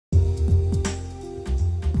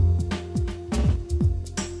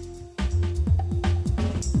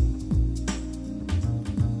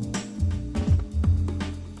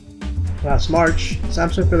Last March,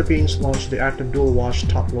 Samsung Philippines launched the Active Dual Wash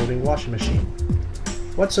top-loading washing machine.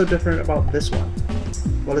 What's so different about this one?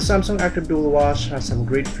 Well, the Samsung Active Dual Wash has some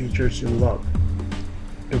great features you'll love.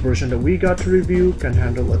 The version that we got to review can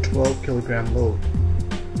handle a 12kg load.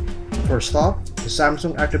 First off, the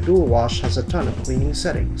Samsung Active Dual Wash has a ton of cleaning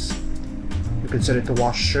settings. You can set it to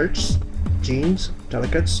wash shirts, jeans,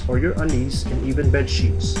 delicates, or your undies, and even bed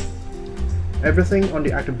sheets. Everything on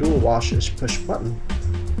the Active Dual Wash is push button.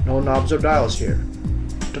 No knobs or dials here.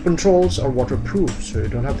 The controls are waterproof, so you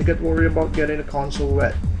don't have to get worried about getting the console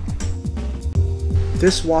wet.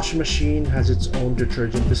 This washing machine has its own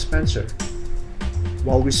detergent dispenser.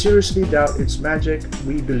 While we seriously doubt its magic,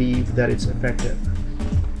 we believe that it's effective.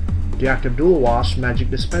 The Active Dual Wash Magic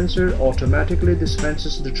Dispenser automatically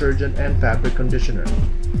dispenses detergent and fabric conditioner.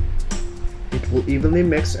 It will evenly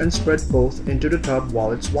mix and spread both into the tub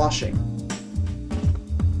while it's washing.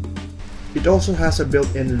 It also has a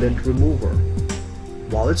built-in lint remover.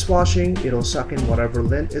 While it's washing, it'll suck in whatever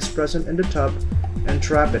lint is present in the tub and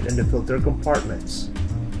trap it in the filter compartments.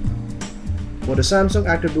 What the Samsung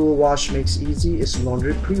Active Dual Wash makes easy is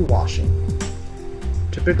laundry pre-washing.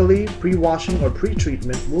 Typically, pre-washing or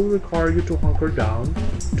pre-treatment will require you to hunker down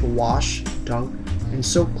to wash, dunk, and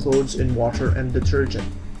soak clothes in water and detergent.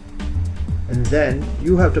 And then,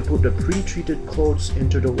 you have to put the pre-treated clothes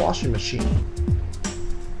into the washing machine.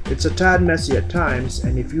 It's a tad messy at times,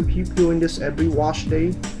 and if you keep doing this every wash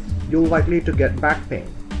day, you're likely to get back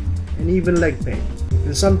pain, and even leg pain.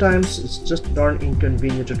 And sometimes it's just darn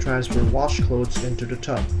inconvenient to transfer wash clothes into the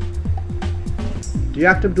tub. The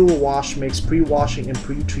Active Dual Wash makes pre-washing and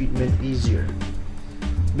pre-treatment easier.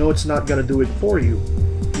 No, it's not gonna do it for you.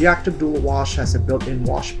 The Active Dual Wash has a built-in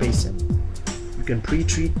wash basin. You can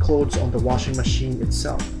pre-treat clothes on the washing machine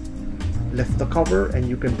itself. Lift the cover and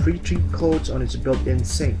you can pre-treat clothes on its built-in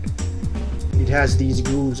sink. It has these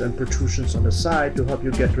grooves and protrusions on the side to help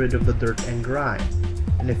you get rid of the dirt and grime.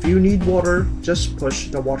 And if you need water, just push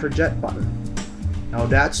the water jet button. Now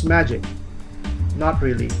that's magic. Not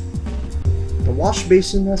really. The wash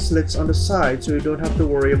basin has slits on the side so you don't have to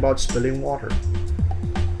worry about spilling water.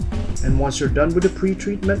 And once you're done with the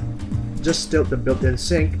pre-treatment, just tilt the built-in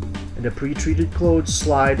sink and the pre-treated clothes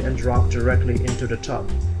slide and drop directly into the tub.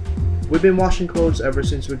 We've been washing clothes ever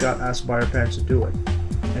since we got asked by our parents to do it,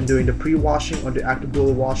 and doing the pre-washing on the Active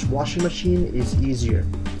Dual Wash washing machine is easier.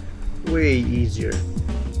 Way easier.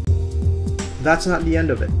 That's not the end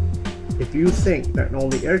of it. If you think that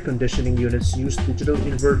only air conditioning units use digital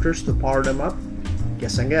inverters to power them up,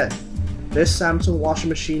 guess again. This Samsung washing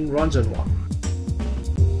machine runs on one.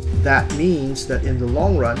 That means that in the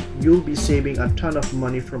long run, you'll be saving a ton of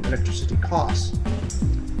money from electricity costs.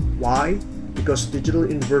 Why? Because digital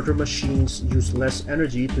inverter machines use less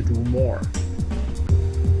energy to do more.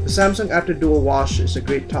 The Samsung Active Dual Wash is a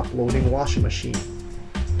great top-loading washing machine.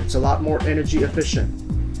 It's a lot more energy efficient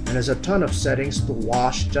and has a ton of settings to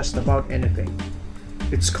wash just about anything.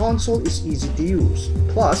 Its console is easy to use,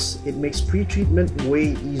 plus it makes pre-treatment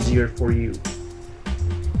way easier for you.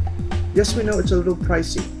 Yes, we know it's a little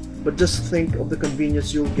pricey, but just think of the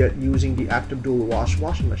convenience you'll get using the Active Dual Wash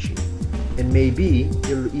washing machine. And maybe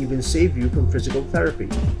it'll even save you from physical therapy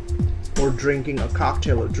or drinking a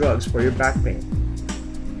cocktail of drugs for your back pain.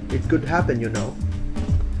 It could happen, you know.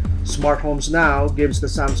 Smart Homes Now gives the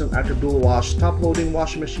Samsung Active Dual Wash top-loading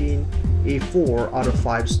washing machine a 4 out of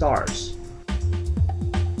 5 stars.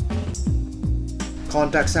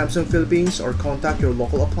 Contact Samsung Philippines or contact your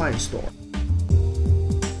local appliance store.